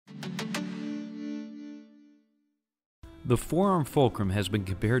The forearm fulcrum has been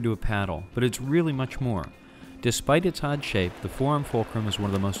compared to a paddle, but it's really much more. Despite its odd shape, the forearm fulcrum is one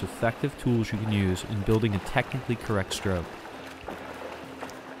of the most effective tools you can use in building a technically correct stroke.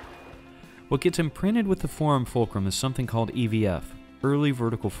 What gets imprinted with the forearm fulcrum is something called EVF, Early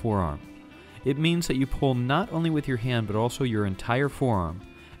Vertical Forearm. It means that you pull not only with your hand but also your entire forearm,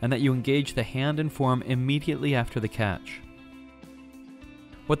 and that you engage the hand and forearm immediately after the catch.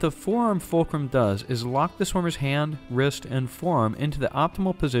 What the forearm fulcrum does is lock the swimmer's hand, wrist, and forearm into the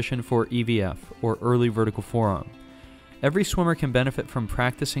optimal position for EVF, or Early Vertical Forearm. Every swimmer can benefit from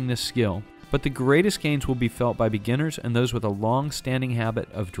practicing this skill, but the greatest gains will be felt by beginners and those with a long-standing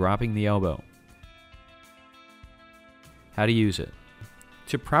habit of dropping the elbow. How to use it.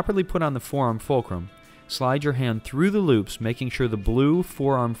 To properly put on the forearm fulcrum, slide your hand through the loops, making sure the blue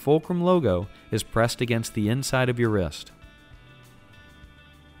forearm fulcrum logo is pressed against the inside of your wrist.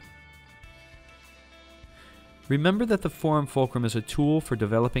 Remember that the forearm fulcrum is a tool for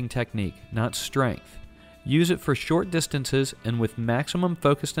developing technique, not strength. Use it for short distances and with maximum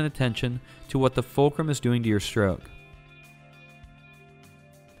focus and attention to what the fulcrum is doing to your stroke.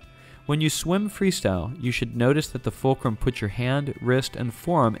 When you swim freestyle, you should notice that the fulcrum puts your hand, wrist, and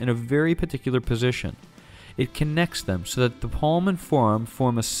forearm in a very particular position. It connects them so that the palm and forearm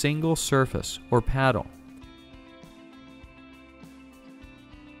form a single surface, or paddle.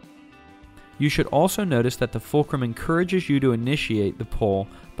 You should also notice that the fulcrum encourages you to initiate the pull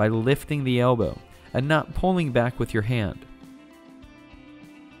by lifting the elbow and not pulling back with your hand.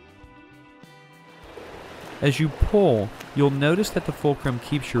 As you pull, you'll notice that the fulcrum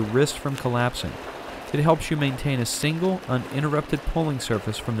keeps your wrist from collapsing. It helps you maintain a single, uninterrupted pulling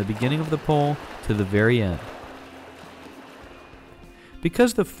surface from the beginning of the pull to the very end.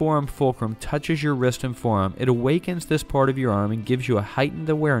 Because the forearm fulcrum touches your wrist and forearm, it awakens this part of your arm and gives you a heightened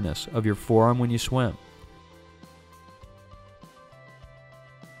awareness of your forearm when you swim.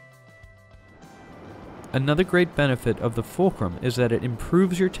 Another great benefit of the fulcrum is that it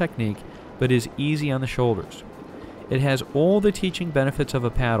improves your technique but is easy on the shoulders. It has all the teaching benefits of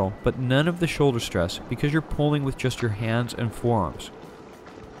a paddle but none of the shoulder stress because you're pulling with just your hands and forearms.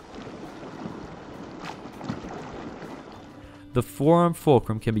 The forearm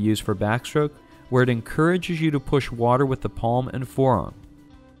fulcrum can be used for backstroke, where it encourages you to push water with the palm and forearm.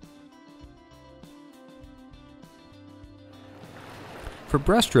 For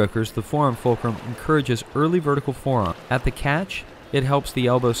breaststrokers, the forearm fulcrum encourages early vertical forearm. At the catch, it helps the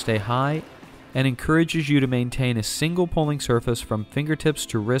elbow stay high and encourages you to maintain a single pulling surface from fingertips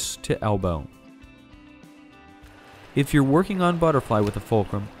to wrist to elbow. If you're working on butterfly with the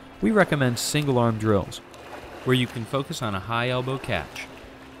fulcrum, we recommend single arm drills, where you can focus on a high elbow catch.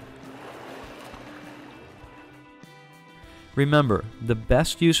 Remember, the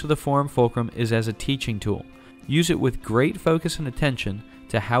best use of the forearm fulcrum is as a teaching tool. Use it with great focus and attention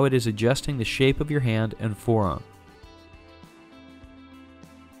to how it is adjusting the shape of your hand and forearm.